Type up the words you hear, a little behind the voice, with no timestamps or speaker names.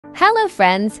Hello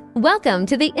friends! Welcome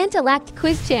to the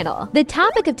IntellectQuiz channel. The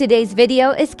topic of today's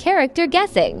video is character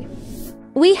guessing.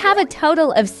 We have a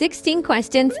total of 16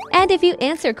 questions, and if you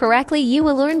answer correctly, you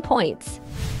will earn points.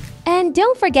 And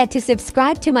don't forget to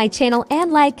subscribe to my channel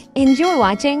and like. Enjoy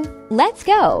watching. Let's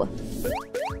go!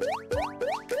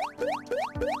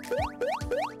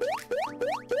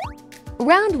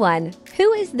 Round 1.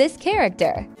 Who is this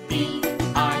character? B-I-N-G-O,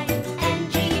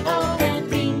 and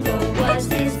Bingo was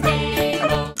his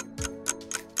name.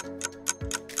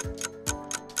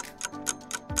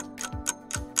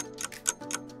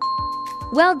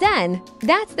 Well done!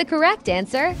 That's the correct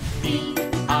answer. B-I-N-G-O,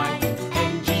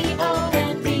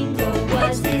 and Bingo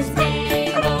was his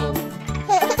name.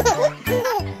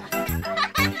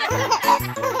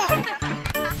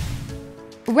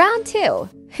 Round 2.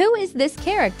 Who is this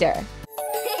character?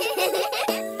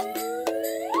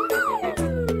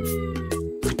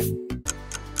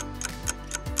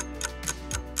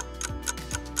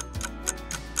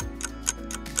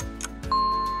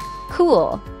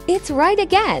 Cool! It's right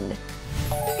again!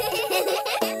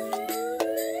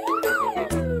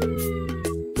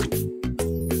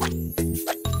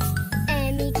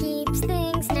 And he keeps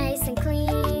things nice and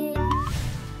clean.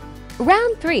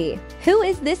 Round 3. Who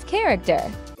is this character?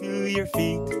 To your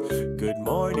feet. Good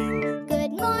morning.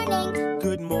 Good morning.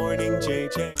 Good morning,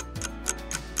 JJ.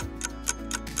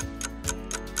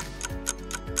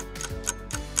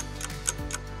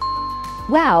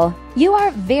 Wow, you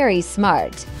are very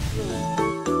smart.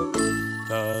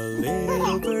 The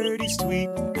little birdie's tweet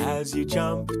as you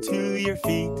jump to your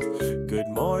feet. Good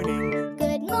morning.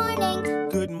 Good morning.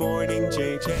 Good morning,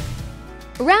 JJ.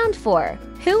 Round 4.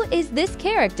 Who is this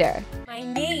character? My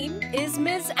name is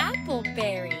Miss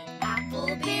Appleberry.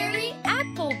 Appleberry,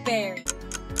 Appleberry.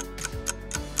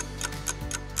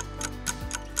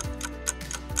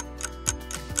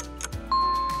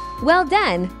 Well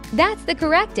done! That's the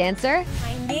correct answer.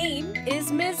 My name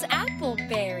is Miss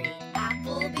Appleberry.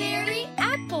 Appleberry,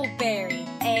 Appleberry.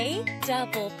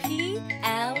 A-double-P-L-E.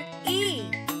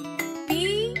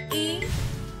 B-E.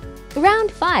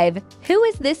 Round 5. Who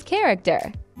is this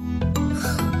character? Bear.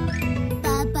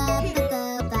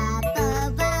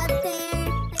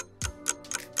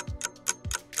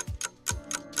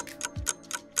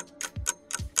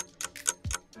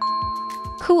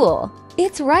 Cool!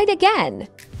 It's right again!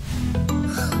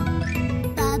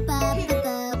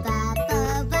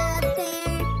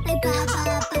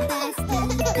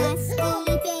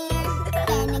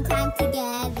 Spending time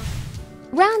together.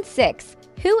 Round 6.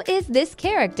 Who is this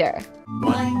character?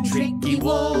 One tricky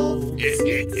wolf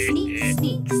sneaks,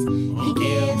 sneaks. He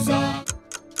gives up.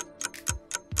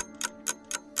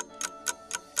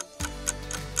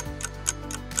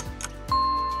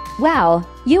 Wow,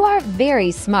 you are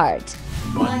very smart.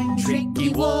 One tricky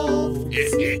wolf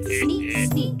sneaks,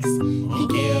 sneaks. He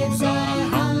gives a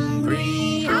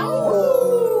hungry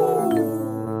howl.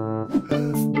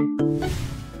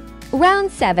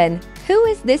 Round 7. Who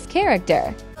is this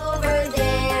character? Over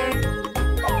there,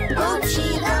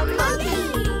 Mochi the monkey.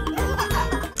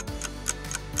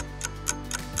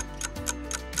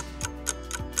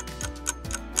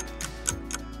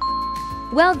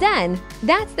 Well done!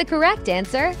 That's the correct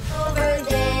answer. Over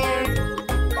there,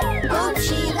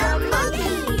 Mochi the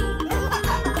monkey.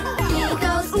 He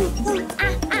goes ooh ooh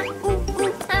ah ah ooh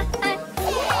ooh ah ah.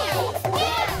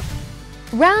 Yeah.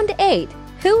 Round 8.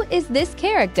 Who is this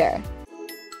character?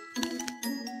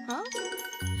 Huh?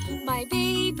 My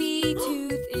baby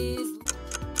tooth is...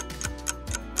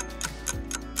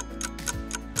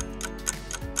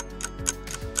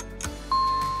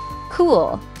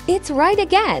 Cool! It's right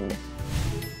again!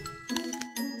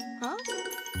 Huh?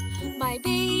 My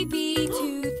baby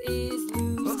tooth is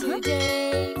loose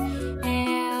today.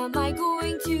 Am I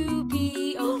going to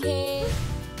be okay?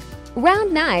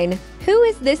 Round 9. Who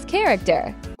is this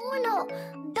character? 1,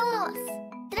 2,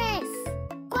 3,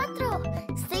 4,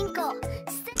 5,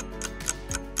 6.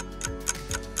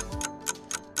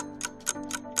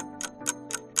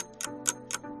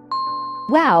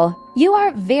 Wow, you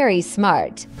are very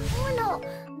smart. 1,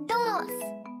 2,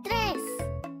 3,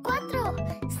 4,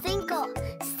 5,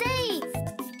 6.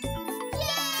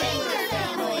 Finger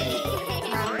family.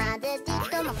 Mama, Daddy,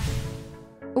 Mama.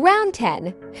 Round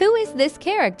 10. Who is this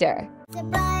character? It's a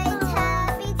bright,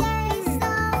 happy day, so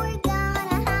we're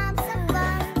gonna have some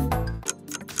fun.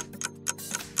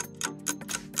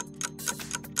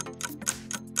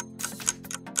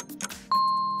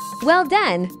 Well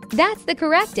done! That's the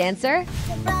correct answer. It's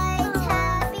a bright,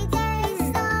 happy day,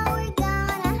 so we're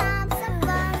gonna have some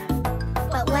fun.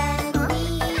 But when we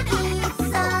eat,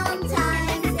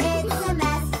 sometimes it's a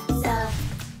mess. So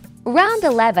Round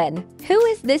 11. Who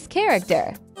is this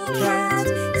character? Cat,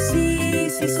 see,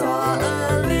 saw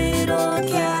a little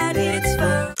cat, it's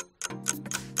fur.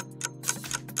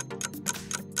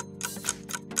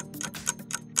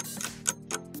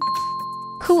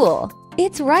 Cool.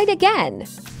 It's right again.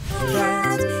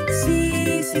 Cat,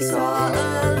 see, saw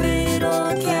a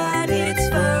little cat, its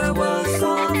fur was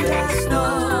soft as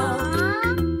snow.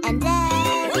 And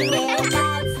everywhere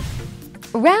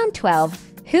that's Round 12.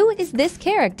 Who is this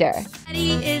character?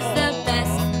 Daddy is the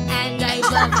best, and I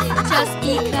love him just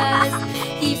because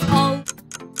he's all.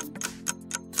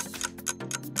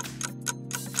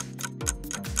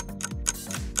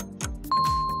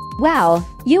 Wow,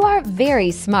 you are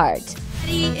very smart.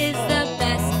 Daddy is the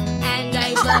best, and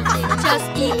I love him just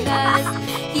because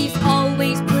he's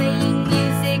always playing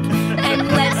music and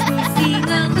lets me sing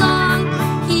along.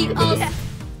 He also.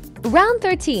 Round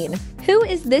 13. Who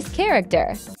is this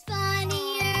character?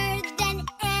 funnier than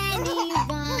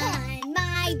anyone.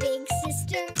 My big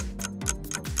sister.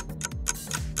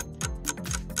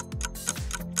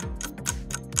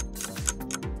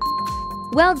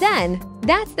 Well done.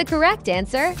 That's the correct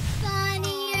answer.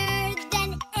 Funnier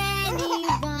than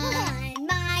anyone.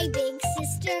 My big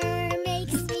sister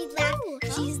makes me laugh.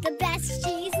 She's the best.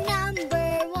 She's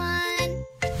number one.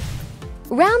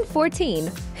 Round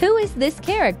 14. Who is this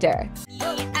character?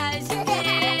 As you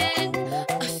can,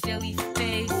 a silly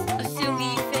face, a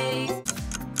silly face.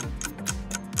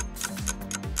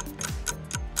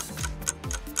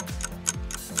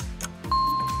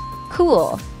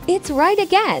 Cool. It's right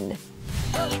again.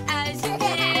 As you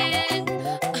can,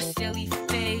 a silly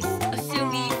face, a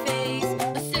silly face,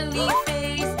 a silly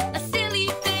face, a silly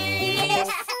face.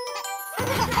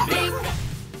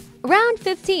 Round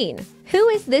 15. Who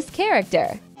is this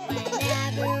character?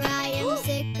 Whenever I am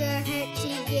sick or hurt,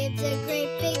 she gives a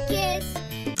great big kiss.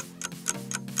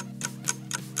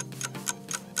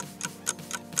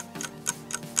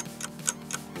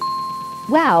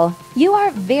 Wow, you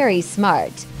are very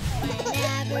smart.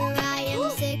 Whenever I am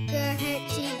sick or hurt,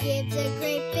 she gives a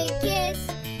great big kiss.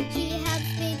 She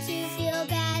helps me to feel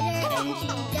better, and she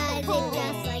does it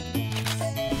just like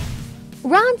this.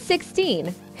 Round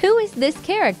 16. Who is this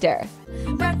character?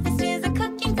 Breakfast is a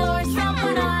cooking for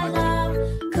someone I love.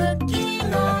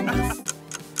 Cooking on the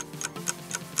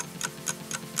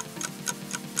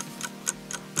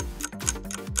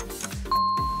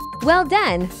Well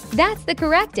done. That's the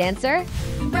correct answer.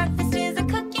 Breakfast is a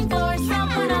cooking for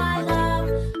someone I love.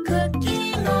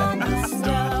 Cooking on the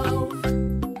stove.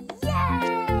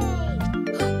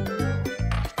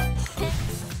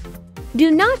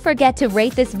 Do not forget to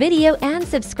rate this video and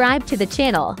subscribe to the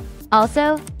channel.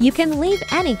 Also, you can leave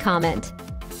any comment.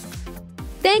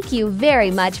 Thank you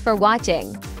very much for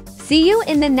watching. See you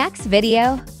in the next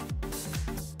video.